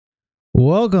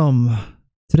Welcome.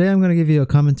 Today I'm going to give you a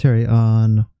commentary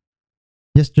on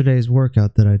yesterday's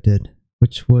workout that I did,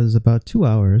 which was about 2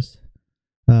 hours.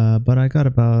 But I got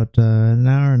about an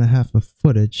hour and a half of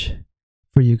footage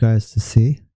for you guys to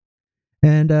see.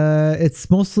 And it's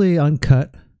mostly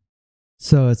uncut,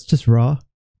 so it's just raw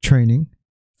training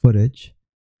footage.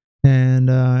 And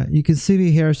you can see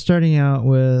me here starting out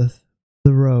with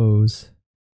the rows,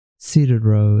 seated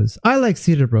rows. I like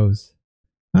seated rows.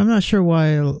 I'm not sure why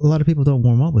a lot of people don't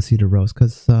warm up with seated rows,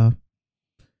 because it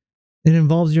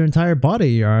involves your entire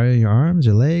body, your arms,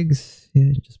 your legs,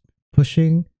 just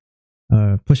pushing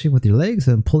with your legs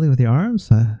and pulling with your arms.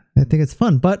 I think it's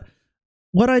fun. But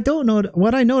what I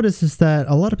notice is that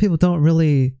a lot of people don't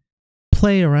really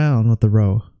play around with the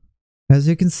row. As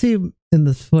you can see in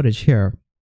this footage here,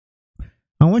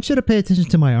 I want you to pay attention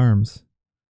to my arms.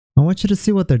 I want you to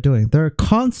see what they're doing. They're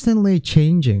constantly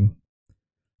changing.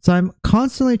 So I'm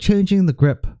constantly changing the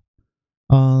grip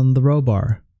on the row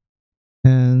bar.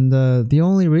 And the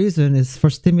only reason is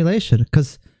for stimulation,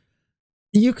 because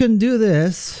you can do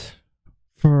this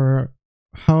for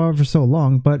however so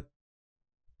long, but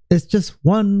it's just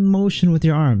one motion with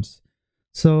your arms.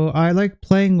 So I like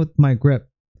playing with my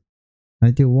grip. I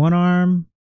do one arm,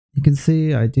 you can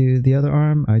see, I do the other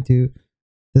arm, I do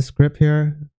this grip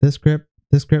here, this grip,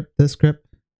 this grip, this grip.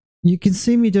 You can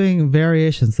see me doing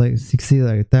variations, like you see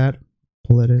like that.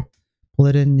 Pull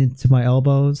it in into my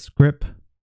elbows, grip.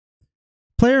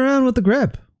 Play around with the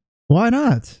grip. Why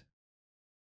not?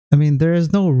 I mean, there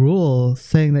is no rule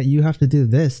saying that you have to do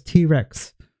this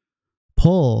T-Rex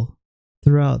pull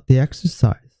throughout the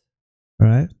exercise. All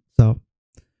right? So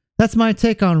that's my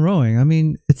take on rowing. I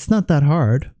mean, it's not that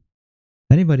hard.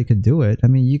 Anybody could do it. I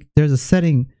mean, there's a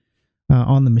setting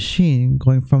on the machine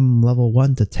going from level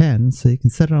 1 to 10, so you can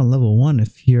set it on level 1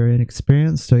 if you're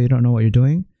inexperienced or you don't know what you're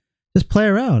doing. Just play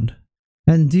around.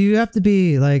 And do you have to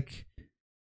be like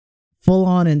full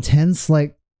on intense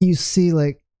like you see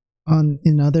like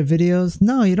in other videos?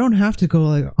 No, you don't have to go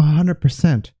like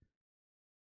 100%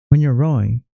 when you're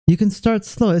rowing. You can start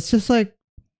slow. It's just like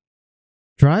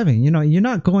driving. You know, you're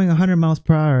not going 100 miles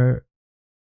per hour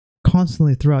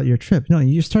constantly throughout your trip. No,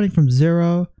 you're starting from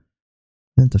 0,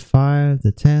 then to 5,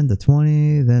 to 10, to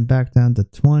 20, then back down to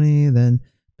 20, then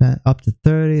up to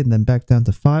 30, and then back down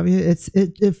to 5.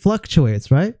 It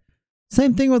fluctuates, right?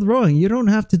 Same thing with rowing. You don't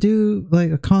have to do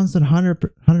like a constant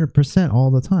 100% all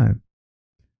the time.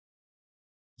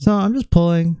 So I'm just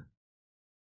pulling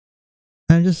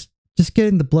and just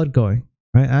getting the blood going,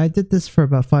 right? I did this for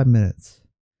about 5 minutes.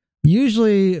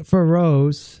 Usually for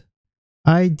rows,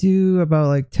 I do about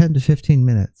like 10 to 15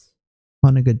 minutes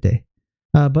on a good day.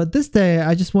 But this day,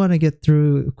 I just want to get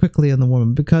through quickly on the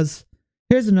warm-up, because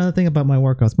here's another thing about my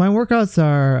workouts. My workouts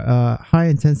are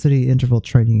high-intensity interval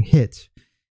training HIIT.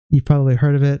 You've probably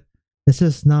heard of it. It's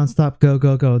just nonstop go,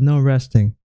 go, go, no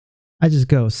resting. I just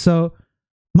go. So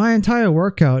my entire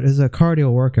workout is a cardio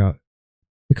workout,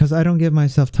 because I don't give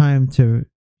myself time to,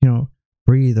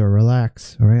 breathe or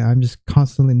relax. All right, I'm just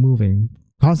constantly moving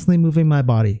my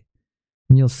body,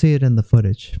 and you'll see it in the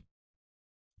footage.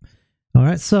 All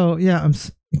right, so yeah,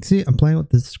 you can see I'm playing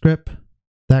with this grip,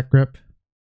 that grip,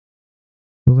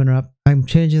 moving her up. I'm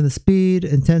changing the speed,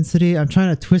 intensity. I'm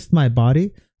trying to twist my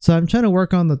body. So I'm trying to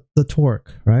work on the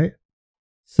torque, right?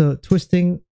 So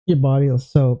twisting your body,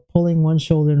 so pulling one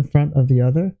shoulder in front of the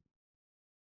other,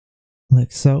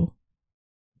 like so.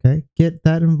 Okay, get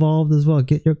that involved as well.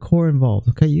 Get your core involved,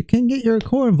 okay? You can get your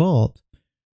core involved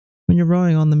when you're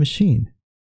rowing on the machine.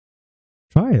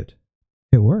 Try it.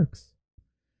 It works.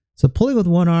 So pulling with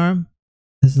one arm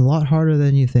is a lot harder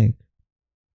than you think.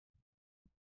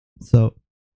 So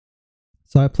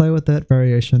I play with that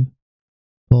variation.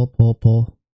 Pull, pull,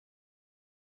 pull.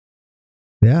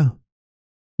 Yeah.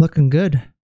 Looking good.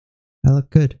 I look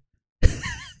good.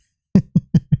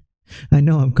 I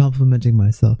know I'm complimenting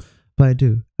myself, but I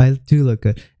do. I do look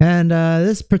good. And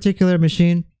this particular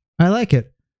machine, I like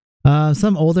it.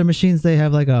 Some older machines, they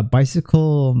have like a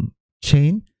bicycle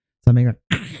chain. So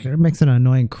it makes an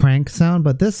annoying crank sound,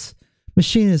 but this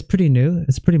machine is pretty new.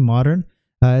 It's pretty modern.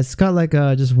 It's got like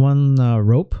just one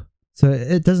rope, so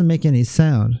it doesn't make any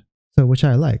sound, so which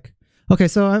I like. Okay,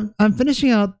 so I'm finishing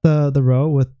out the row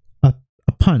with a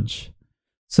punch.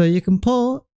 So you can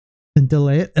pull and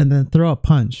delay it, and then throw a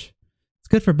punch. It's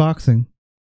good for boxing.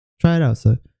 Try it out.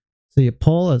 So you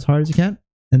pull as hard as you can,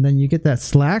 and then you get that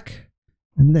slack,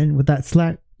 and then with that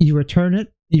slack, you return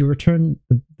it. You return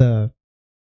the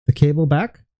cable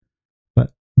back,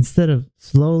 but instead of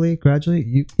slowly, gradually,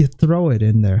 you throw it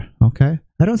in there. Okay,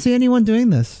 I don't see anyone doing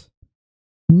this.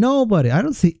 Nobody. I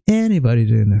don't see anybody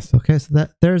doing this. Okay, so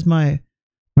there's my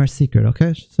secret.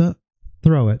 Okay, so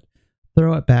throw it.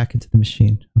 throw it back into the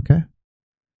machine. Okay.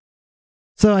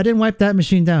 So I didn't wipe that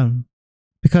machine down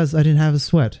because I didn't have a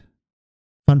sweat.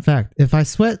 Fun fact. If I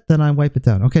sweat, then I wipe it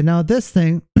down. Okay. Now this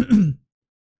thing,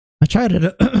 I tried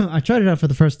it. I tried it out for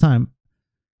the first time.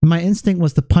 My instinct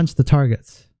was to punch the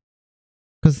targets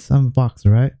because I'm a boxer,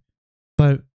 right?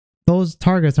 But those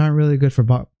targets aren't really good for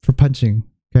punching.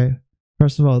 Okay.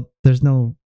 First of all, there's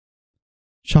no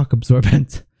shock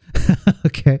absorbent.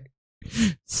 Okay.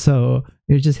 So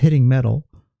you're just hitting metal.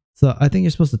 So I think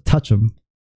you're supposed to touch them.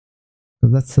 So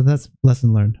that's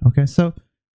lesson learned. Okay. So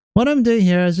what I'm doing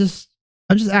here is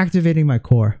I'm just activating my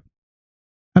core.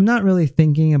 I'm not really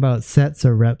thinking about sets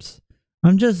or reps.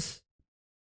 I'm just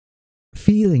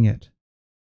feeling it.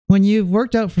 When you've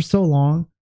worked out for so long,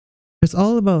 it's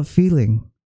all about feeling.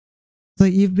 It's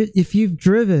like if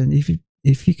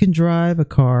you can drive a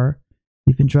car,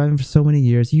 you've been driving for so many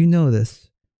years, you know this.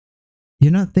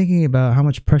 You're not thinking about how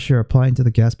much pressure you're applying to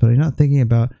the gas pedal. You're not thinking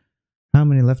about how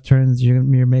many left turns you're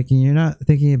making. You're not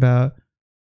thinking about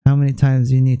how many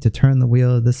times you need to turn the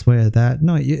wheel this way or that.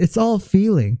 No, it's all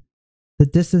feeling. The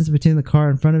distance between the car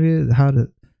in front of you, how to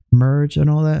merge and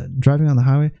all that, driving on the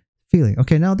highway, feeling.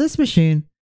 Okay, now this machine,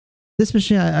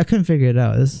 I couldn't figure it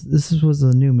out. This was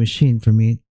a new machine for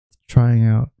me, trying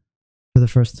out for the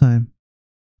first time.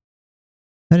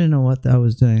 I didn't know what I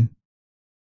was doing,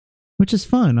 which is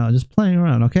fun. I was just playing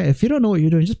around. Okay, if you don't know what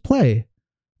you're doing, just play.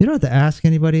 You don't have to ask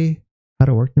anybody how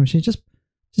to work the machine. Just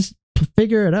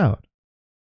figure it out.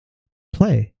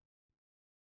 Play.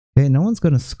 Okay, no one's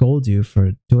gonna scold you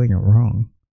for doing it wrong.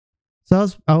 So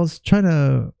I was trying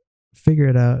to figure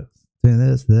it out. Doing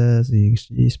this.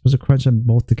 You're supposed to crunch them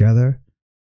both together,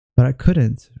 but I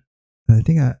couldn't. And I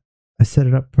think I set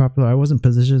it up properly. I wasn't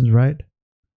positioned right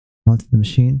onto the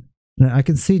machine. And I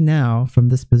can see now from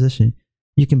this position,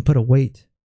 you can put a weight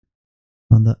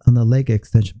on the leg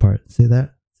extension part. See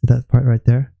that? See that part right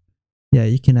there? Yeah,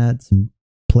 you can add some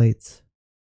plates,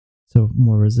 so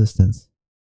more resistance.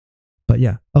 But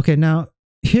yeah, okay. Now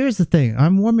here's the thing.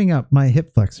 I'm warming up my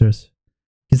hip flexors.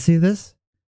 You see this?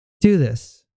 Do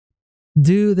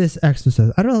this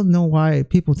exercise. I don't know why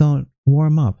people don't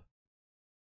warm up.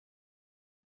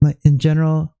 Like in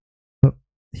general, but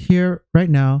here right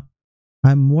now,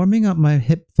 I'm warming up my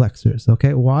hip flexors.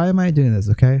 Okay, why am I doing this?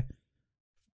 Okay,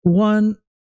 one,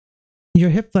 your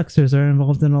hip flexors are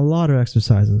involved in a lot of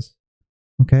exercises.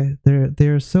 Okay,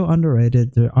 they're so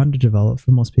underrated. They're underdeveloped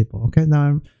for most people. Okay, now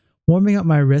I'm warming up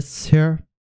my wrists here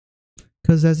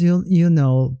because, as you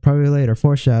know, probably later,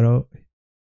 foreshadow,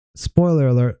 spoiler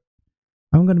alert,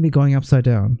 I'm going to be going upside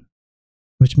down,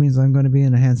 which means I'm going to be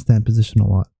in a handstand position a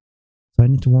lot. So I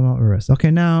need to warm up my wrist.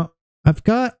 Okay, now I've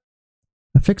got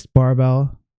a fixed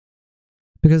barbell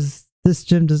because this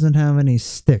gym doesn't have any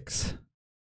sticks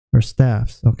or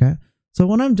staffs. Okay, so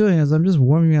what I'm doing is I'm just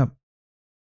warming up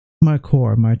my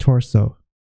core, my torso.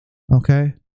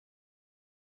 Okay,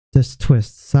 just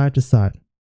twist side to side.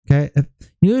 Okay,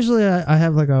 usually I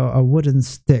have like a wooden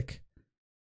stick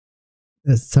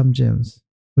at some gyms,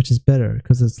 which is better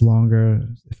because it's longer.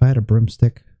 If I had a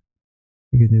broomstick,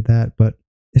 you can do that. But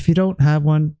if you don't have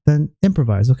one, then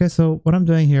improvise. Okay, so what I'm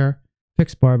doing here,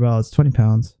 fixed barbell, it's 20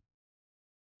 pounds.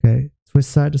 Okay,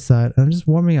 twist side to side. And I'm just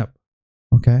warming up.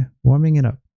 Okay, warming it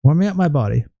up. Warming up my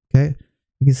body. Okay,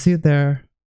 you can see it there.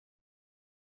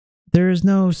 There is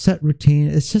no set routine.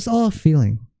 It's just all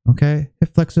feeling. Okay,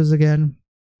 hip flexors again.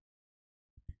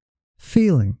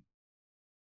 Feeling.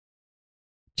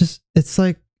 Just, it's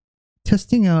like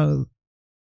testing out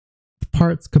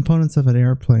parts, components of an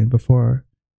airplane before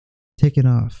taking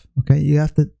off. Okay, you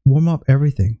have to warm up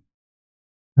everything.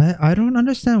 I don't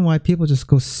understand why people just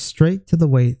go straight to the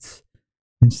weights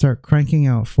and start cranking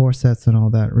out 4 sets and all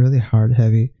that really hard,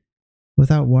 heavy,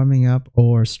 without warming up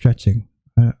or stretching.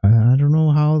 I don't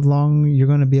know how long you're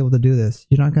going to be able to do this.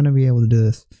 You're not going to be able to do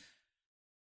this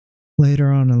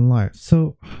later on in life.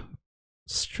 So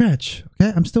stretch.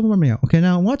 Okay, I'm still warming up. Okay,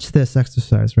 now watch this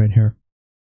exercise right here.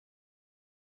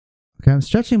 Okay, I'm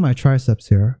stretching my triceps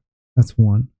here. That's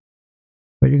one.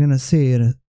 But you're going to see in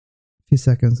a few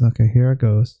seconds. Okay, here it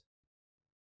goes.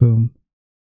 Boom.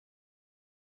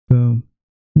 Boom.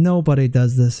 Nobody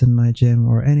does this in my gym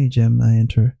or any gym I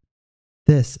enter.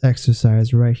 This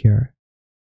exercise right here.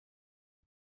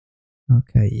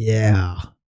 Okay, yeah.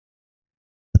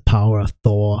 The power of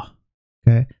Thor.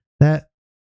 Okay, that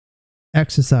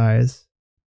exercise.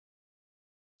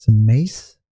 It's a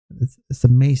mace. It's a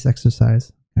mace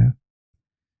exercise.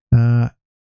 Okay.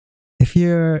 If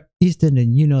you're East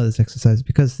Indian, you know this exercise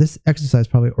because this exercise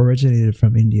probably originated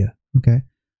from India. Okay,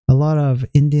 a lot of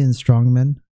Indian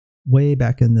strongmen way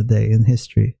back in the day in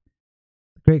history.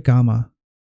 The Great Gama.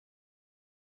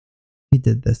 he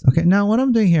did this. Okay, now what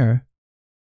I'm doing here,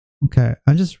 okay,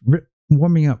 I'm just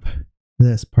warming up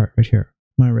this part right here,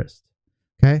 my wrist.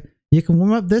 Okay, you can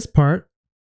warm up this part,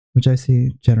 which I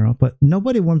see general, but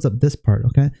nobody warms up this part.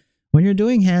 Okay, when you're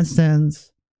doing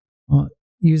handstands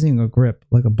using a grip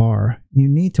like a bar, you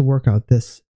need to work out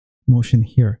this motion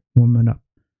here, warm it up.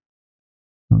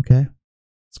 Okay,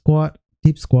 squat,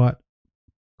 deep squat,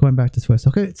 going back to twist.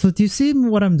 Okay, so do you see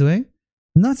what I'm doing?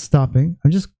 I'm not stopping.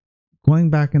 I'm just going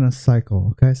back in a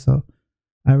cycle. Okay, so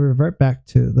I revert back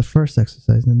to the first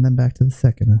exercise and then back to the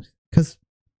second, because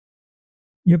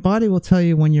your body will tell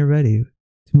you when you're ready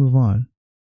to move on.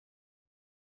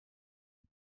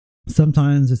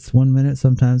 Sometimes it's 1 minute,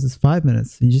 sometimes it's 5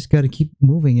 minutes. You just got to keep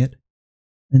moving it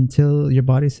until your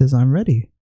body says, I'm ready.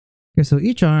 Okay, so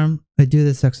each arm, I do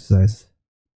this exercise.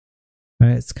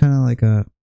 Right, it's kind of like a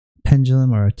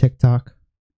pendulum or a tick-tock.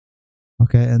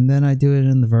 Okay, and then I do it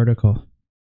in the vertical.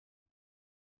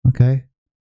 Okay.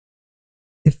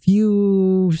 If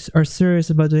you are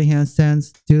serious about doing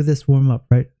handstands, do this warm-up,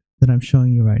 right, that I'm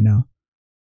showing you right now.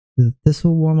 This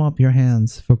will warm up your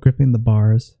hands for gripping the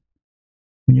bars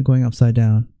when you're going upside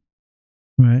down,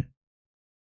 right?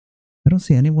 I don't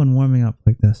see anyone warming up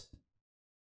like this.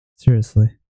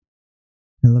 Seriously.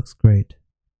 It looks great.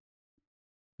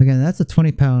 Again, that's a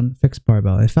 20-pound fixed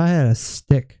barbell. If I had a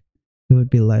stick, it would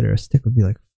be lighter. A stick would be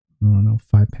like, I don't know,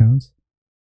 5 pounds.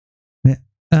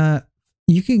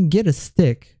 You can get a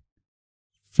stick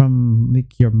from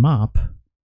like your mop,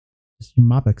 just your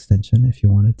mop extension if you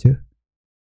wanted to.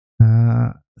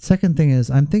 Second thing is,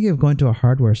 I'm thinking of going to a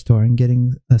hardware store and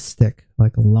getting a stick,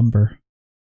 like a lumber.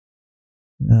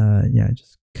 Yeah,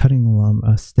 just cutting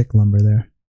a stick lumber there.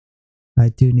 I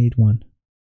do need one.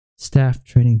 Staff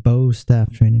training, bow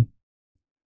staff training.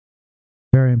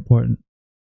 Very important.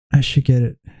 I should get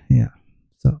it. Yeah.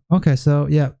 So, okay, so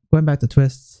yeah, going back to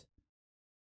twists.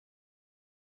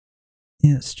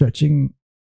 Yeah, stretching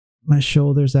my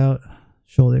shoulders out,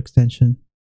 shoulder extension.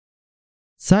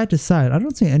 Side to side. I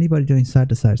don't see anybody doing side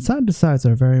to side. Side to sides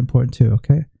are very important too,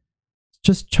 okay?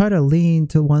 Just try to lean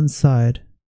to one side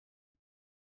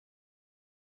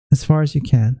as far as you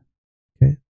can.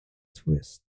 Okay?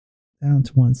 Twist down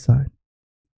to one side.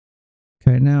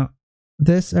 Okay, now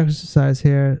this exercise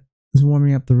here is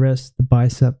warming up the wrist, the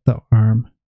bicep, the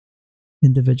arm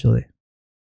individually.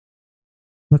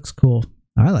 Looks cool.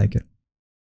 I like it.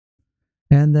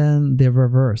 And then the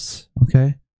reverse,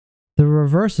 okay? The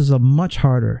reverse is a much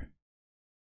harder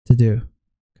to do,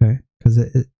 okay? Because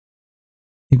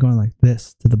you're going like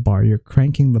this to the bar. You're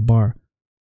cranking the bar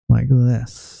like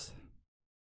this.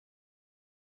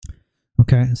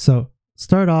 Okay, so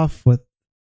start off with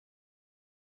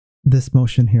this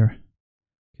motion here.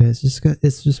 Okay,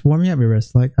 it's just warming up your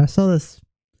wrist. Like I saw this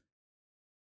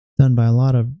done by a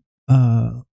lot of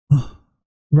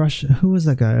Russian. Who was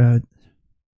that guy?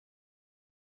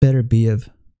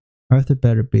 Arthur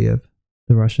Beterbiev,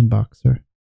 the Russian boxer.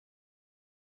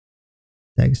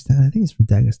 Dagestan, I think he's from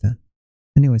Dagestan.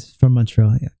 Anyways, from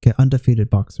Montreal. Yeah. Okay, undefeated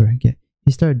boxer. Okay.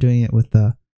 He started doing it with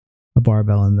a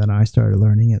barbell, and then I started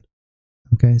learning it.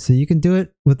 Okay, so you can do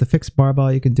it with the fixed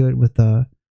barbell. You can do it with a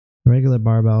regular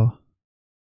barbell.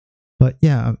 But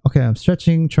yeah, okay, I'm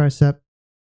stretching tricep.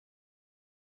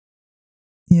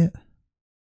 Yeah.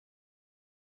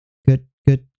 Good.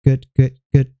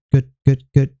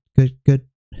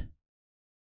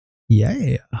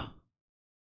 Yeah.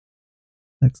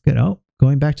 Looks good. Oh,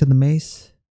 going back to the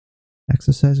mace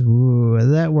exercise. Ooh,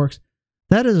 that works.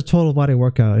 That is a total body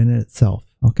workout in itself.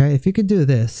 Okay, if you could do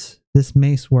this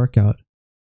mace workout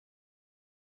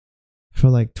for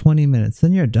like 20 minutes,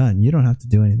 then you're done. You don't have to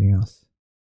do anything else.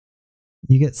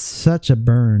 You get such a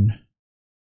burn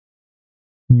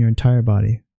in your entire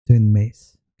body doing the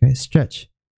mace. Okay, stretch.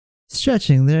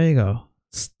 Stretching, there you go.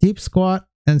 Deep squat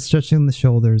and stretching the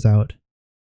shoulders out.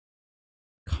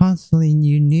 Constantly,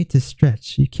 you need to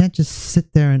stretch. You can't just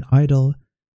sit there and idle,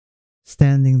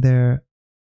 standing there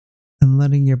and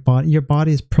letting your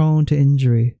body is prone to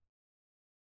injury.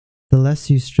 The less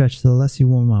you stretch, the less you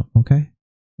warm up, okay?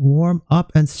 Warm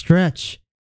up and stretch.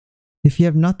 If you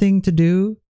have nothing to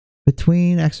do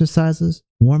between exercises,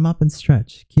 warm up and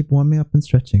stretch. Keep warming up and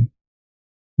stretching.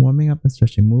 Warming up and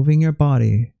stretching. Moving your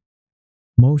body.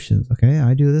 Motions, okay?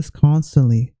 I do this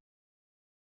constantly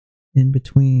in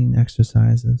between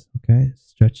exercises, okay?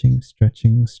 Stretching,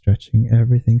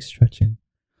 everything stretching.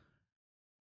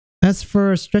 As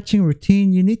for a stretching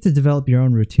routine, you need to develop your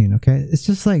own routine, okay? It's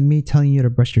just like me telling you to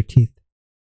brush your teeth.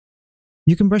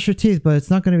 You can brush your teeth, but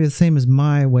it's not going to be the same as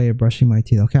my way of brushing my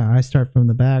teeth. Okay, I start from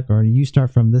the back, or you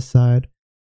start from this side.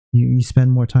 You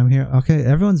spend more time here. Okay,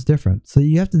 everyone's different. So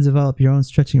you have to develop your own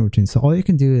stretching routine. So all you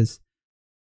can do is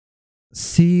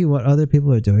see what other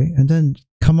people are doing and then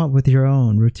come up with your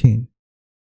own routine.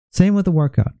 Same with the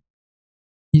workout.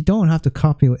 You don't have to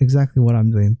copy exactly what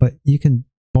I'm doing, but you can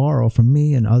borrow from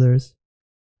me and others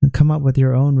and come up with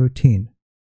your own routine.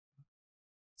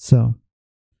 So,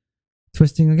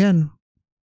 twisting again.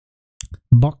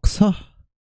 Boxer.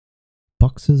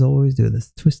 Boxers always do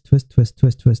this. Twist, twist, twist,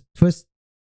 twist, twist, twist.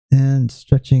 And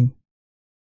stretching.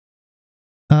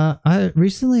 I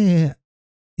recently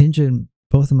injured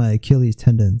both of my Achilles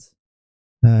tendons.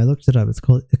 I looked it up. It's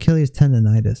called Achilles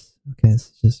tendonitis. Okay,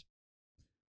 it's just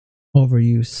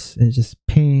overuse. It's just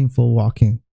painful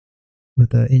walking with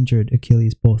the injured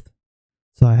Achilles both.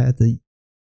 So I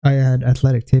had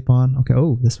athletic tape on. Okay,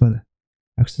 oh, this one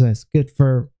exercise good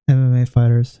for MMA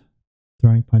fighters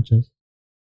throwing punches.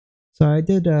 So I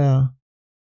did I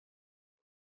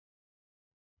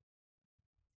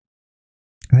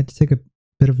had to take a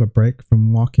bit of a break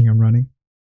from walking and running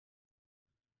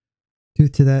due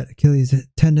to that Achilles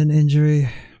tendon injury.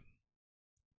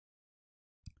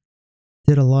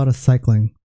 Did a lot of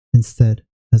cycling instead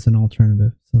as an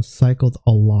alternative. So cycled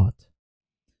a lot.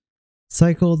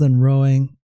 Cycled and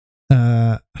rowing.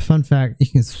 Fun fact,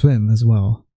 you can swim as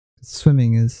well.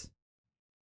 Swimming is,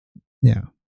 yeah.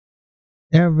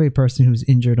 Every person who's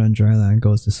injured on dry land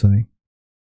goes to swimming.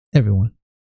 Everyone.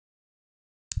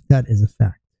 That is a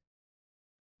fact.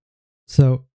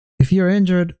 So, if you're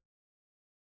injured,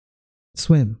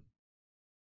 swim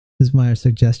is my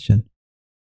suggestion.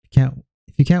 If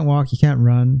you can't walk, you can't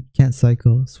run, can't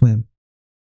cycle, swim.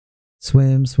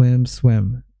 Swim, swim,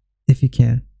 swim. If you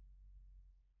can.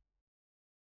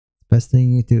 Best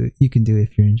thing you can do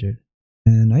if you're injured.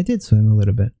 And I did swim a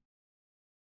little bit.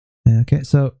 Okay,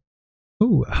 so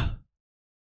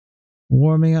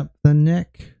warming up the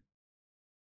neck.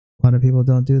 A lot of people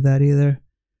don't do that either.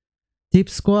 Deep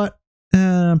squat.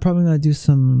 And I'm probably going to do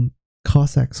some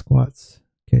Cossack squats.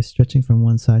 Okay, stretching from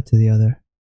one side to the other.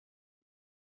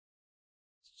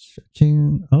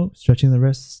 Stretching the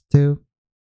wrists too.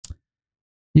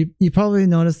 You probably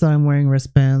noticed that I'm wearing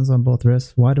wristbands on both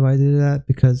wrists. Why do I do that?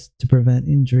 Because to prevent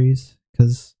injuries.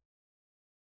 Because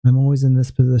I'm always in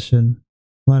this position.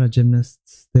 A lot of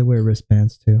gymnasts, they wear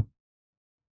wristbands too.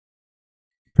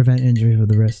 Prevent injury with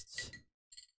the wrists.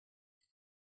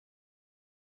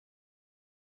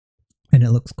 And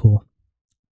it looks cool.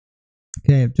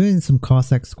 Okay, I'm doing some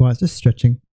Cossack squats, just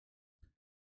stretching.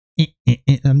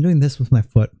 I'm doing this with my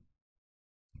foot.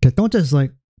 Okay, don't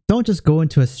just go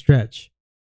into a stretch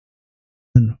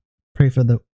and pray for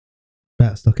the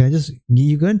best. Okay, just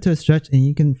you go into a stretch and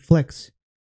you can flex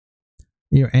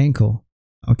your ankle.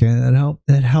 Okay,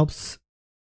 that helps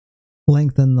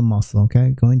lengthen the muscle.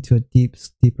 Okay, going to a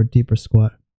deeper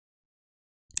squat.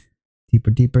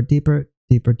 Deeper.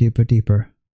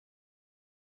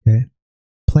 Okay,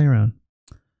 play around.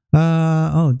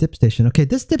 Dip station. Okay,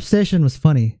 this dip station was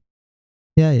funny.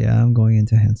 Yeah, I'm going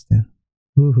into handstand.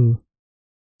 Woohoo.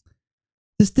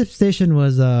 This dip station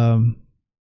was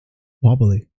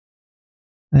wobbly.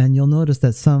 And you'll notice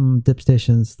that some dip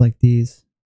stations like these,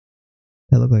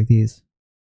 that look like these,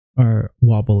 are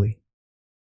wobbly.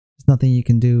 There's nothing you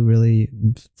can do really.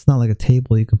 It's not like a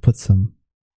table you can put some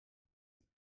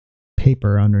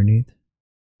paper underneath.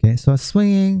 Okay, so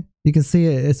swinging, you can see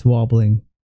it's wobbling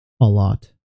a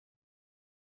lot.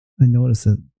 I notice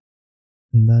it.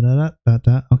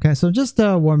 Okay, so just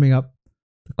warming up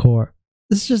the core.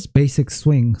 This is just basic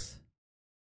swings.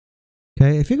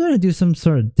 Okay, if you're going to do some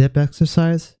sort of dip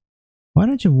exercise, why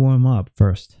don't you warm up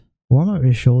first? Warm up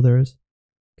your shoulders.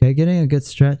 Okay, getting a good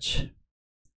stretch.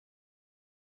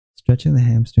 Stretching the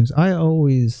hamstrings. I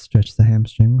always stretch the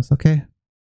hamstrings, okay?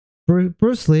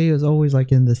 Bruce Lee is always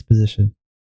like in this position.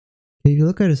 Okay, if you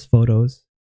look at his photos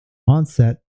on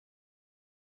set,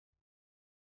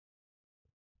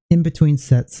 in between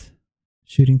sets,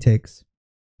 shooting takes,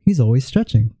 he's always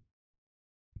stretching.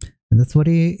 And that's what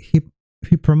he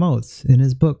promotes in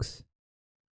his books.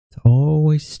 To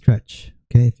always stretch.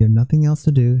 Okay, if you have nothing else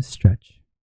to do, stretch.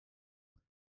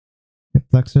 Hip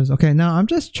flexors. Okay, now I'm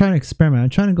just trying to experiment. I'm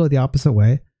trying to go the opposite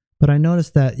way. But I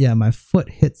noticed that, yeah, my foot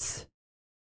hits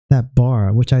that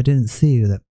bar, which I didn't see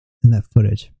in that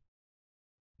footage.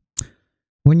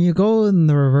 When you go in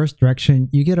the reverse direction,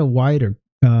 you get a wider,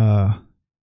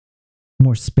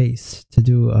 more space to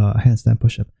do a handstand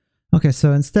push-up. Okay,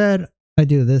 so instead, I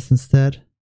do this instead.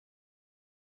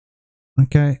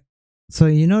 Okay, so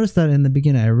you notice that in the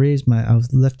beginning, I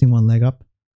was lifting one leg up.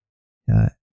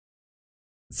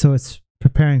 So it's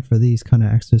preparing for these kind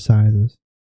of exercises.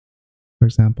 For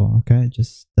example, okay,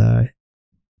 just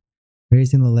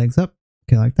raising the legs up.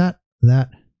 Okay, like that.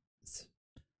 This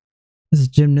is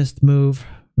gymnast move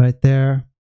right there.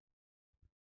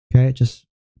 Okay, just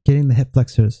getting the hip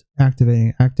flexors,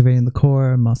 activating the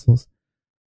core muscles.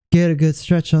 Get a good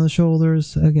stretch on the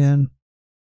shoulders. Again,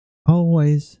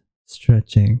 always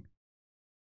stretching.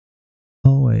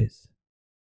 Always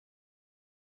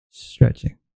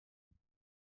stretching.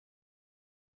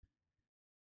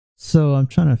 So I'm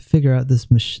trying to figure out this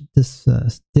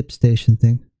dip station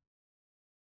thing,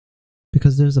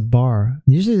 because there's a bar.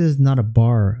 Usually there's not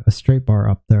a straight bar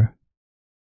up there.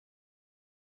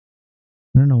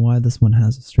 I don't know why this one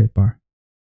has a straight bar.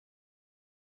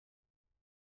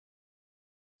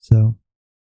 So,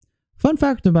 fun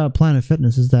fact about Planet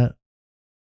Fitness is that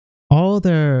all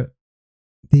their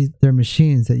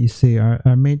machines that you see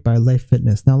are made by Life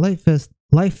Fitness. Now, Life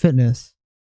Fitness,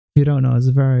 if you don't know, is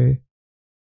a very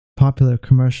popular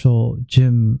commercial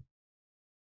gym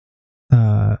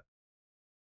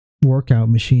workout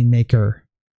machine maker.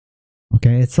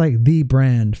 Okay, it's like the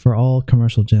brand for all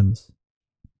commercial gyms.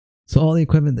 So all the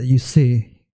equipment that you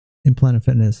see in Planet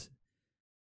Fitness.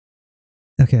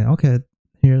 Okay,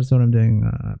 here's what I'm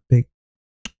doing. Big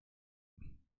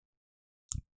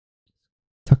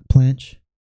tuck planche.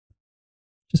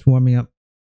 Just warming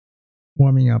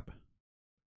up.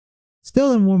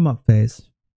 Still in warm-up phase.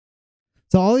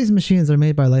 So all these machines are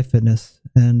made by Life Fitness,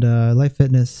 and Life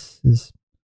Fitness is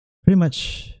pretty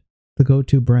much the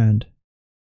go-to brand.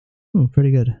 Ooh,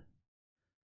 pretty good.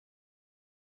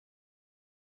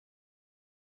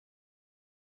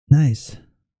 Nice.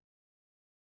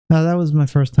 That was my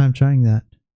first time trying that,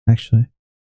 actually.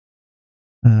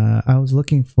 I was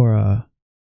looking for a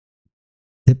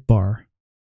dip bar.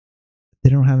 They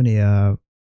don't have any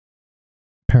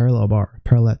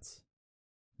parallettes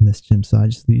in this gym, so I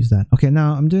just use that. Okay,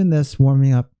 now I'm doing this,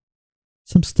 warming up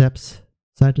some steps,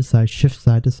 side to side, shift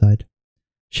side to side,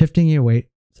 shifting your weight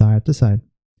side to side.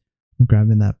 I'm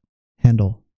grabbing that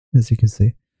handle, as you can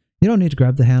see. You don't need to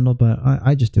grab the handle, but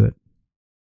I just do it.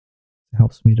 It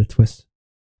helps me to twist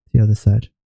the other side.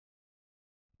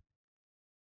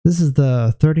 This is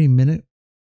the 30-minute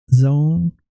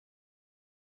zone.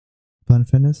 Planet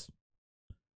Fitness.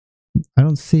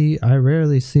 I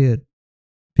rarely see it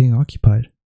being occupied.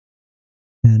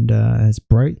 And it's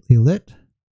brightly lit.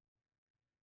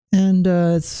 And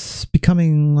it's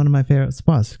becoming one of my favorite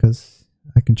spots because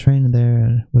I can train in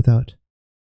there without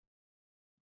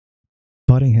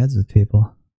butting heads with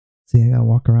people. See, I gotta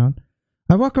walk around.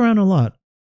 I walk around a lot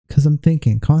because I'm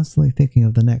constantly thinking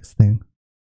of the next thing.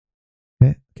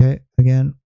 Okay,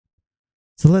 again.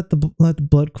 So let the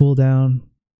blood cool down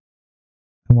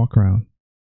and walk around.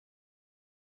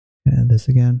 And this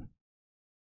again.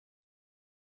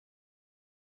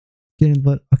 Getting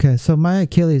blood. Okay, so my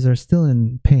Achilles are still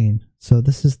in pain. So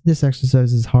this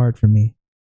exercise is hard for me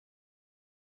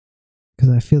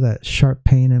because I feel that sharp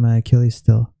pain in my Achilles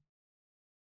still.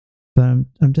 But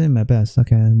I'm doing my best.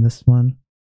 Okay, and this one.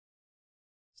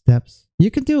 Steps.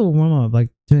 You could do a warm up like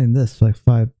doing this for like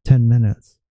 5-10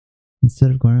 minutes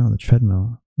instead of going on the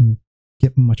treadmill and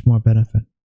get much more benefit.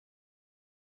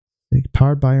 Like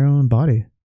powered by your own body.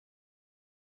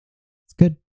 It's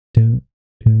good. Do,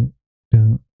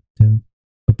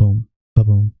 ba-boom,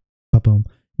 ba-boom, ba-boom.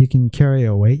 You can carry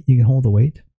a weight. You can hold a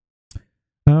weight.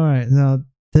 All right, now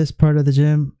this part of the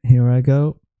gym, here I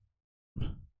go.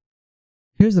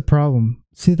 Here's the problem.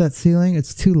 See that ceiling?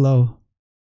 It's too low.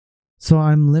 So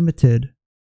I'm limited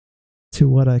to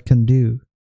what I can do,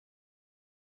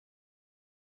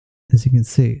 as you can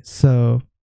see. So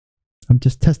I'm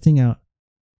just testing out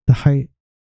the height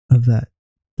of the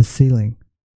ceiling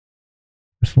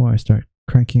before I start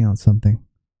cranking out something.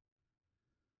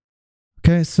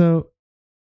 Okay, so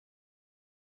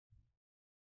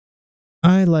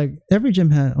I like every gym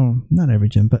not every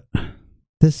gym, but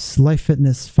this Life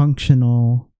Fitness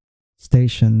functional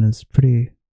station is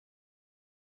pretty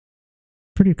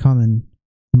common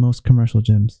in most commercial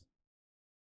gyms.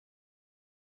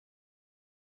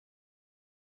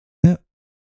 Yep,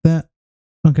 that.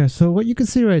 Okay, so what you can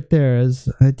see right there is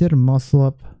I did a muscle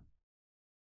up,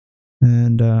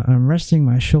 and I'm resting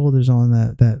my shoulders on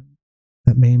that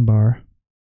main bar,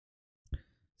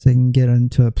 so I can get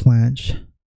into a planche.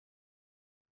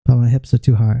 But my hips are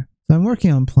too high, so I'm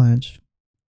working on planche.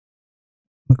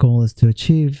 My goal is to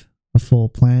achieve a full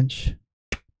planche.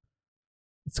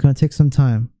 It's going to take some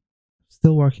time.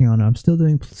 Still working on it. I'm still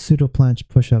doing pseudo planche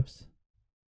push-ups.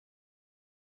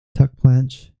 Tuck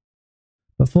planche.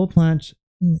 But full planche,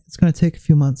 it's going to take a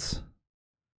few months.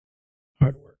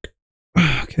 Hard work.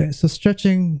 Okay, so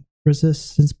stretching,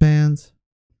 resistance bands.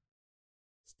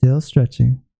 Still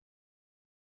stretching.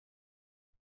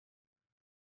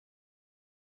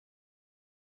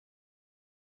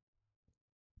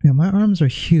 Yeah, my arms are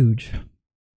huge.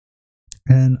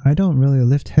 And I don't really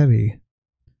lift heavy.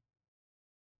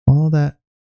 All that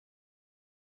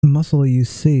muscle you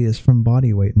see is from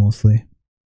body weight mostly.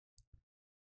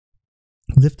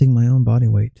 Lifting my own body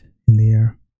weight in the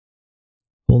air.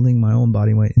 Holding my own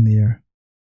body weight in the air.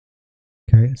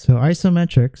 Okay, so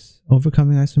isometrics,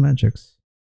 overcoming isometrics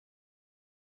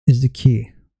is the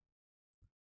key.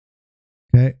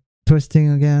 Okay, twisting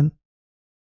again.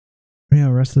 You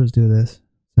know, wrestlers do this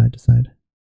side to side.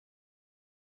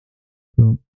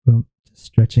 Boom, boom,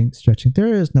 stretching, stretching.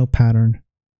 There is no pattern.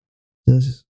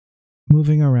 Just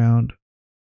moving around.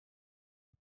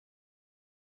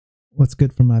 What's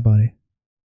good for my body?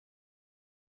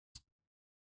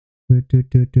 Doot, doot,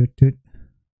 doot, doot, doot.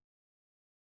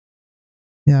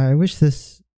 Yeah, I wish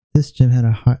this gym had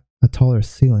a taller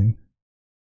ceiling.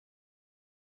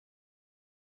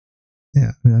 Yeah,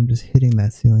 I mean, I'm just hitting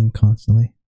that ceiling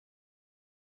constantly.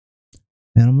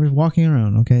 And I'm just walking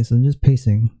around, okay? So I'm just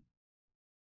pacing.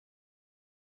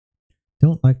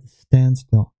 Don't like to stand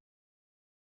still.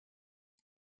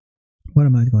 What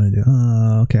am I going to do?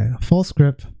 Okay, false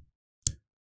grip.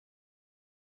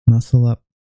 Muscle up.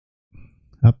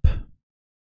 Up.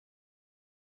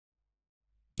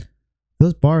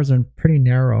 Those bars are pretty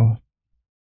narrow.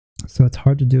 So it's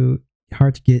hard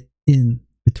to get in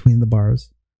between the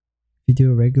bars. If you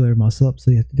do a regular muscle up, so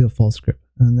you have to do a false grip.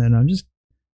 And then I'm just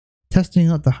testing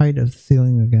out the height of the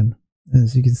ceiling again.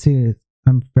 As you can see,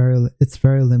 it's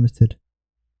very limited.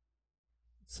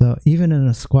 So even in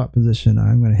a squat position,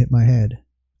 I'm going to hit my head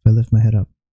if I lift my head up.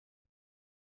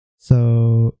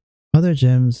 So other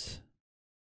gyms,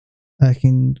 I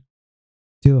can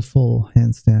do a full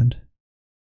handstand.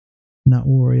 Not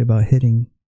worry about hitting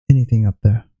anything up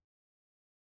there.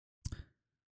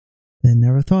 They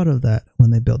never thought of that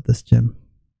when they built this gym.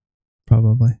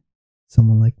 Probably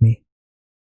someone like me.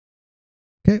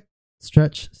 Okay,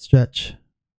 stretch, stretch.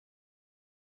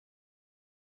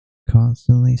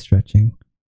 Constantly stretching.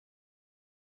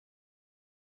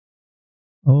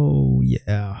 Oh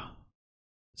yeah.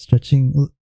 Stretching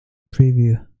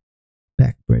preview.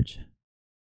 Back bridge.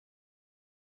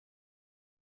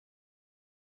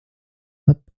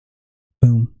 Up.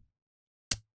 Boom.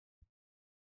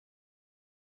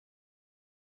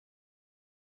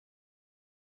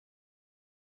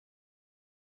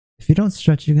 If you don't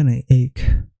stretch, you're going to ache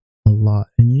a lot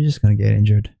and you're just going to get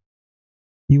injured.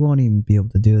 You won't even be able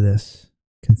to do this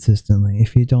consistently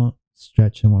if you don't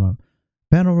stretch and warm up.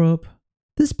 Battle rope.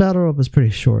 This battle rope is pretty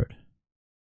short.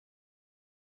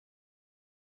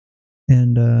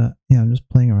 And yeah, I'm just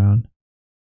playing around.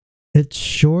 It's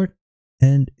short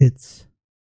and it's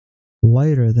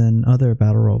lighter than other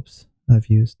battle ropes I've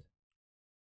used.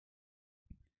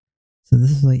 So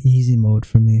this is like easy mode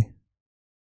for me.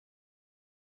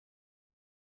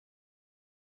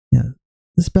 Yeah,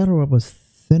 this battle rope was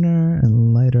thinner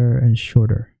and lighter and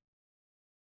shorter.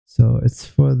 So it's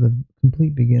for the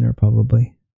complete beginner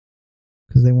probably.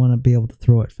 Because they want to be able to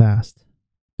throw it fast.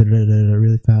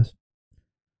 Really fast.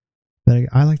 But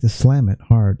I like to slam it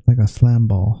hard, like a slam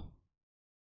ball.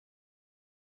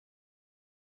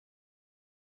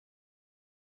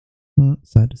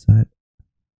 Side to side.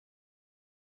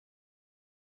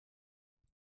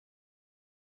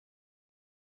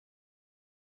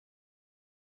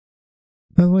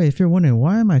 By the way, if you're wondering,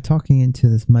 why am I talking into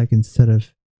this mic instead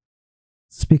of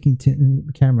speaking to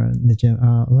the camera in the gym?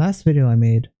 Last video I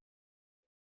made,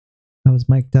 I was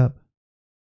mic'd up.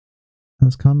 I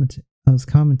was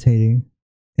commentating,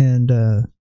 and the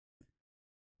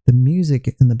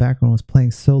music in the background was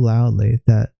playing so loudly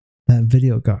that that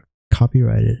video got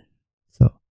copyrighted.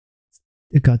 So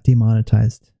it got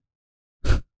demonetized.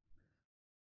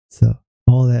 So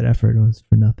all that effort was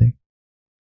for nothing.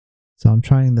 So I'm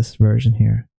trying this version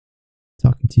here,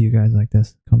 talking to you guys like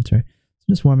this, commentary. So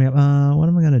just warming up. What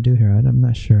am I gonna do here? I'm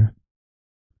not sure.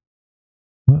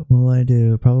 What will I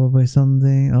do? Probably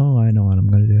something. Oh, I know what I'm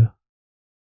gonna do.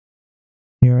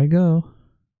 Here I go.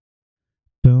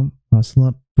 Boom, muscle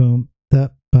up. Boom,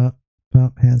 up, up,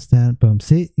 up, handstand. Boom.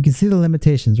 See, you can see the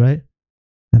limitations, right?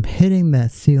 I'm hitting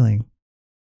that ceiling.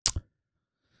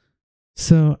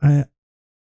 So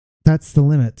that's the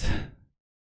limit.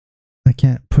 I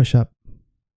can't push up.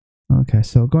 Okay,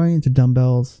 so going into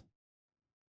dumbbells.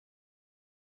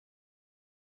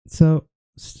 So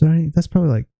starting, that's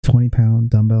probably like 20-pound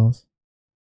dumbbells.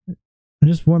 I'm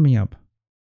just warming up.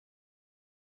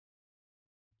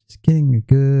 Just getting a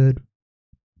good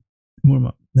warm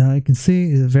up. Now you can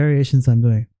see the variations I'm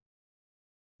doing.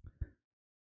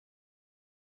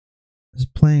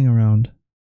 Just playing around.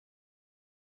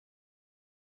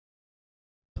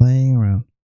 Playing around.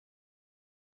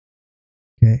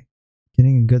 Okay.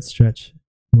 Getting a good stretch.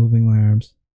 Moving my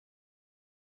arms.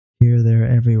 Here, there,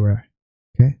 everywhere.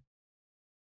 Okay?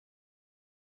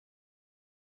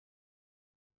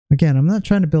 Again, I'm not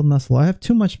trying to build muscle. I have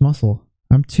too much muscle.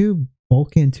 I'm too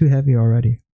bulky and too heavy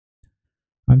already.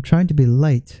 I'm trying to be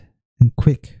light and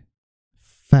quick,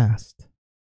 fast.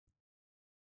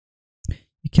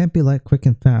 You can't be light, quick,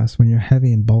 and fast when you're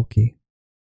heavy and bulky.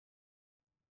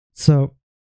 So,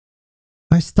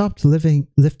 I stopped lifting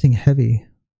heavy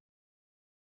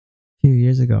a few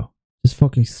years ago. Just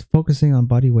focusing on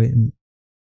body weight and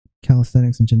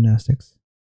calisthenics and gymnastics.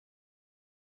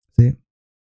 See?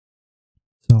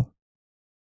 So,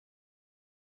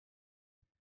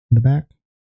 the back.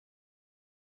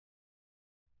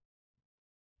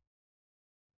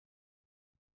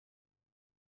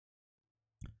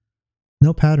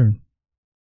 No pattern.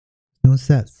 No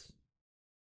sets.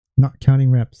 Not counting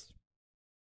reps.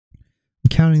 I'm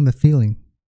counting the feeling.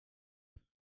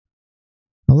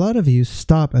 A lot of you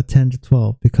stop at 10 to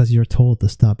 12 because you're told to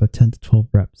stop at 10 to 12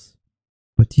 reps.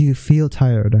 But do you feel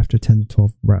tired after 10 to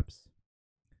 12 reps?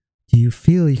 Do you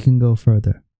feel you can go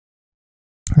further?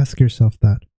 Ask yourself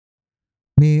that.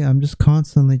 Me, I'm just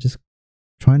constantly just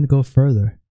trying to go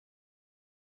further.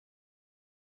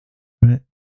 Right?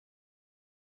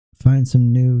 Find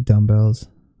some new dumbbells.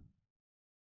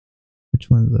 Which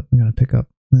ones I'm going to pick up?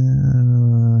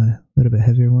 A little bit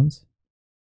heavier ones.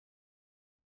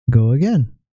 Go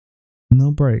again. No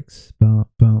breaks. Bump,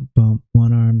 bump, bump.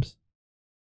 One arms.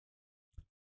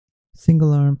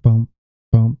 Single arm. Bump,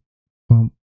 bump,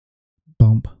 bump,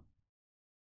 bump.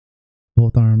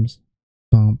 Both arms.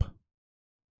 Bump.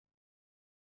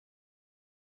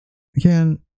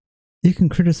 Again, you can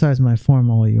criticize my form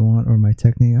all you want or my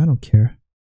technique. I don't care.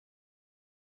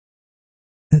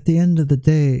 At the end of the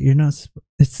day,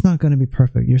 it's not going to be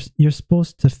perfect. You're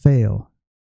supposed to fail.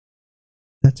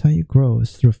 That's how you grow,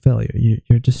 is through failure.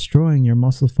 You're destroying your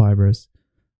muscle fibers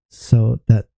so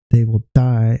that they will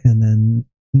die and then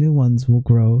new ones will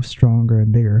grow stronger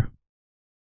and bigger.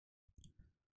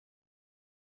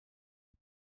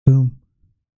 Boom.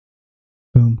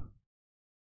 Boom.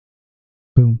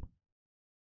 Boom.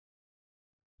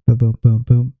 Boom, boom, boom,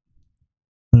 boom.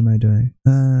 What am I doing?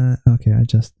 Okay,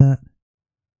 adjust that.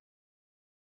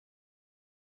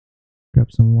 Grab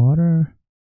some water.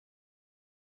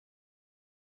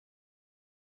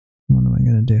 What am I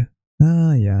going to do?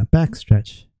 Yeah, back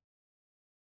stretch.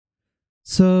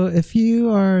 So if you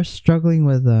are struggling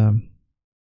with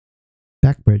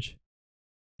back bridge,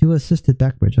 do assisted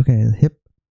back bridge. Okay, hip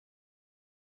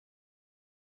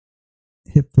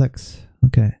flex.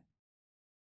 Okay.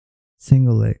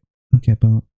 Single leg. Okay,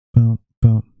 boom, boom,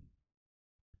 boom.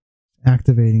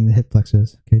 Activating the hip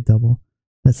flexors. Okay, double.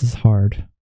 This is hard.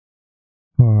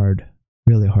 Hard.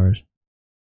 Really hard.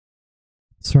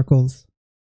 Circles.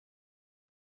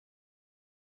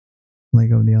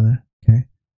 Leg over the other. Okay.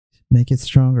 Make it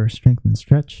stronger. Strengthen.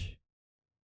 Stretch.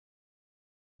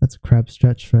 That's a crab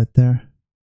stretch right there.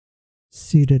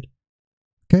 Seated.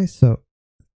 Okay, so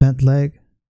bent leg.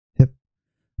 Hip.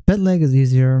 Bent leg is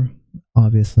easier,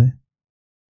 obviously.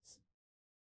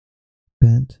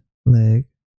 Bent leg.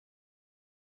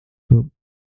 Boom.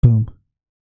 Boom.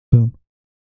 Boom.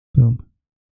 Boom.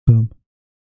 Boom.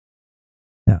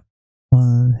 Yeah.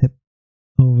 One hip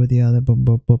over the other. Boom,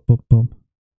 boom, boom, boom, boom.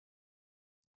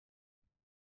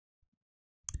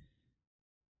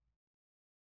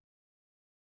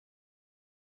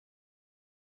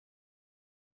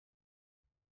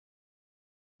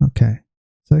 Okay.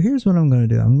 So here's what I'm going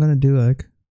to do. I'm going to do like,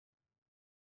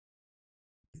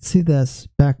 see this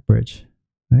back bridge,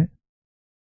 right?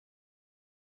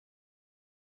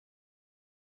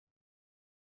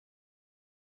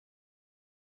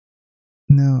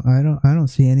 No, I don't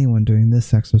see anyone doing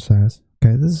this exercise.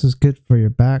 Okay, this is good for your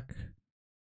back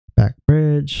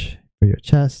bridge, for your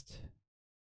chest,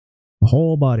 the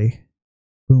whole body.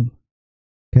 Boom.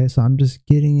 Okay, so I'm just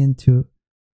getting into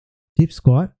deep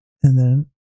squat and then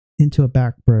into a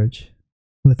back bridge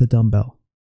with a dumbbell.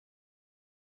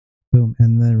 Boom,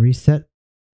 and then reset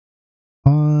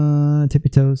on tippy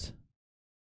toes.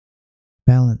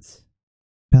 Balance.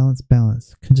 Balance,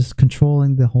 balance. Just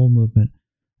controlling the whole movement.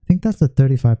 I think that's a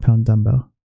 35-pound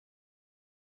dumbbell.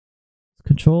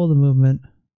 Control the movement.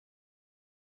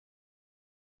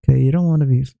 Okay, you don't want to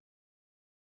be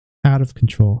out of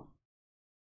control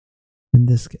in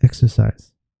this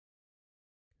exercise.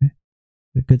 Okay,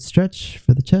 a good stretch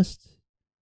for the chest.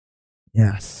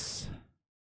 Yes.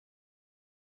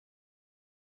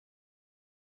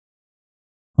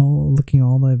 Oh, looking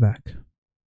all the way back.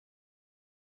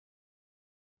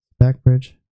 Back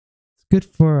bridge. It's good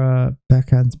for back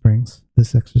handsprings,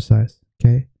 this exercise.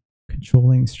 Okay,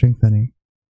 controlling, strengthening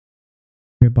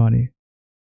your body.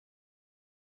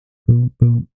 boom,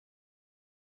 boom,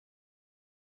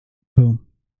 boom.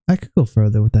 I could go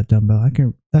further with that dumbbell. I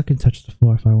can touch the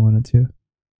floor if I wanted to.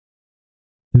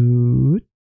 Do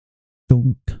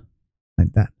dunk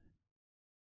like that.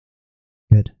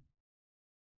 Good.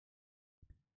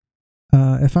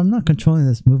 If I'm not controlling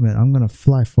this movement, I'm gonna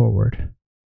fly forward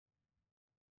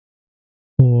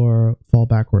or fall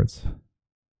backwards.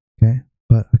 Okay,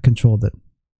 but I controlled it.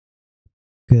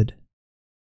 Good.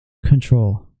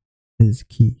 Control is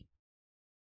key.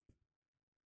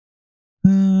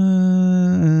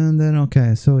 And then,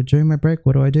 okay, so during my break,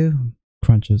 what do?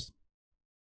 Crunches.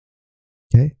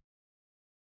 Okay.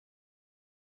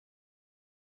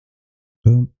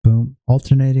 Boom, boom.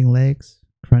 Alternating legs.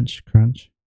 Crunch,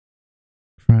 crunch.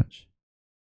 Crunch.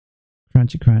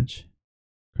 Crunchy, crunch.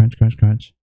 Crunch, crunch,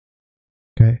 crunch.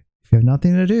 Okay. If you have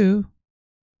nothing to do,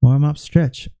 warm up,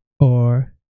 stretch,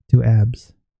 or do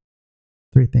abs.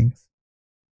 3 things.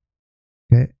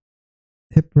 Okay.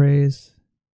 Hip raise.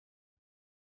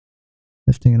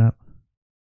 Lifting it up.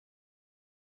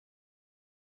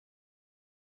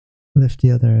 Lift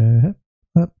the other hip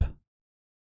up.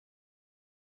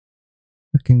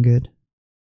 Looking good.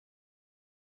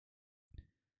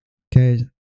 Okay.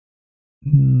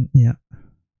 Yeah.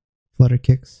 Flutter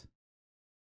kicks.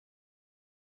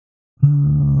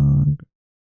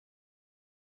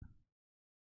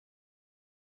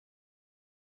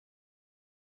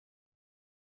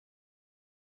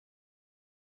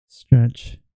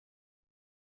 Stretch.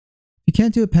 If you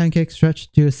can't do a pancake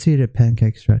stretch, do a seated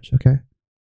pancake stretch, okay?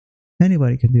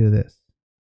 Anybody can do this.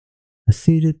 A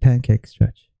seated pancake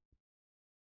stretch.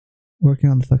 Working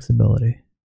on the flexibility.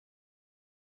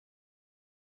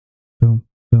 Boom,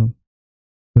 boom,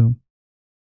 boom.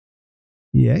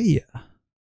 Yeah.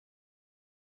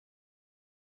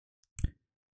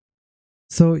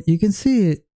 So you can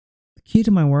see the key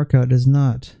to my workout is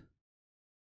not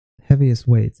heaviest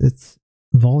weights. It's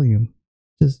volume.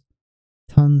 Just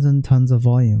tons and tons of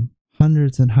volume.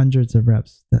 Hundreds and hundreds of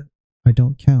reps that I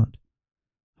don't count.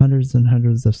 Hundreds and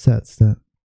hundreds of sets that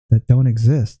don't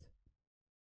exist.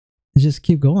 You just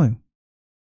keep going.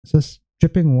 It's just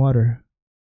dripping water.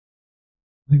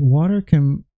 Like water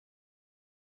can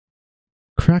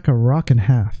crack a rock in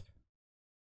half.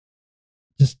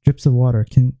 Just drips of water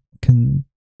can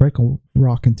break a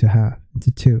rock into half,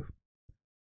 into 2.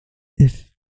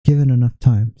 If given enough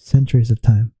time, centuries of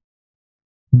time.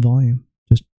 Volume,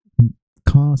 just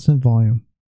constant volume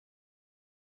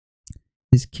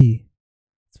is key.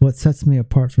 It's what sets me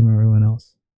apart from everyone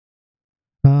else.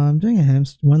 I'm doing a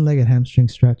one-legged hamstring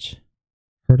stretch,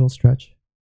 hurdle stretch.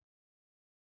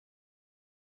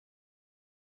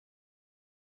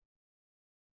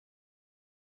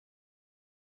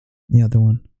 The other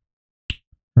one,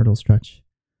 hurdle stretch.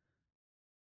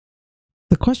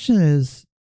 The question is,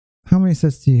 how many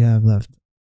sets do you have left?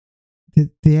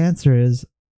 The answer is,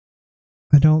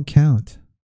 I don't count.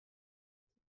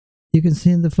 You can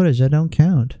see in the footage, I don't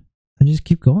count. I just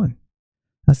keep going.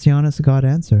 That's the honest to God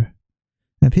answer.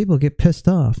 And people get pissed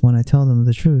off when I tell them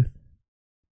the truth.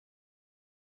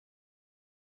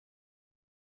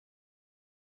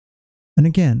 And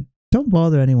again, don't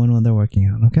bother anyone when they're working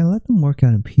out, okay? Let them work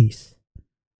out in peace.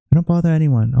 I don't bother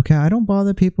anyone, okay? I don't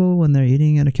bother people when they're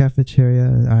eating at a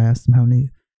cafeteria. I ask them how many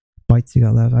bites you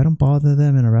got left. I don't bother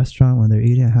them in a restaurant when they're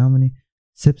eating how many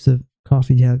sips of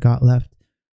coffee you got left.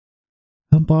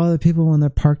 I don't bother people when they're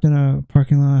parked in a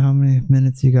parking lot how many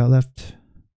minutes you got left.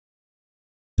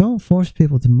 Don't force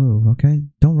people to move, okay?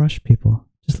 Don't rush people.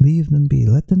 Just leave them be.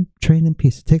 Let them train in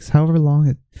peace. It takes however long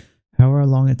it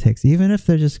takes. Even if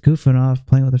they're just goofing off,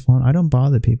 playing with their phone, I don't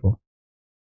bother people.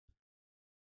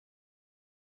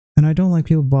 And I don't like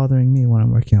people bothering me when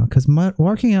I'm working out. Because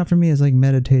working out for me is like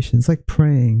meditation. It's like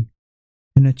praying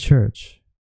in a church.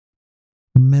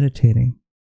 Or meditating.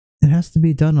 It has to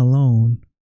be done alone.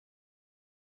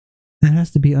 It has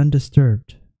to be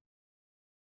undisturbed.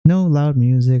 No loud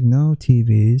music, no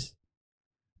TVs,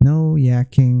 no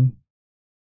yakking.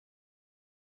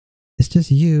 It's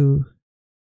just you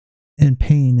and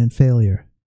pain and failure.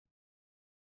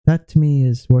 That to me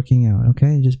is working out,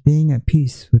 okay? Just being at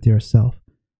peace with yourself.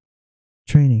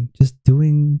 Training, just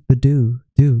doing the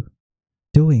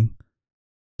doing,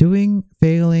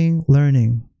 failing,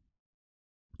 learning.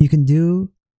 You can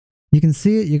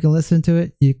see it, you can listen to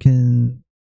it, you can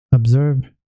observe.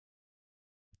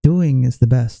 Doing is the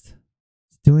best.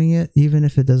 Doing it even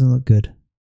if it doesn't look good.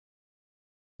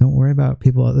 Don't worry about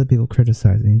other people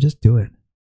criticizing you. Just do it.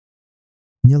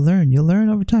 And you'll learn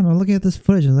over time. I'm looking at this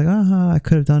footage and I'm like, I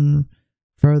could have done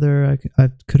further. I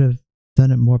could have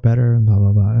done it more better and blah,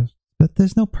 blah, blah. But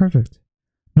there's no perfect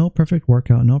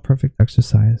workout, no perfect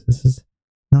exercise. This is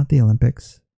not the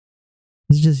Olympics.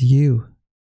 It's just you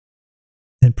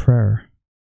in prayer.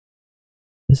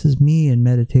 This is me in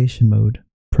meditation mode,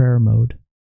 prayer mode.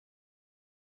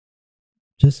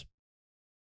 Just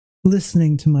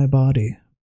listening to my body,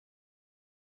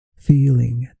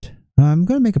 feeling it. I'm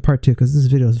going to make a part 2 because this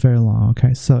video is very long.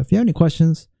 Okay, so if you have any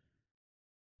questions,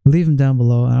 leave them down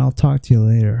below and I'll talk to you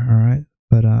later. All right,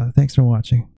 but thanks for watching.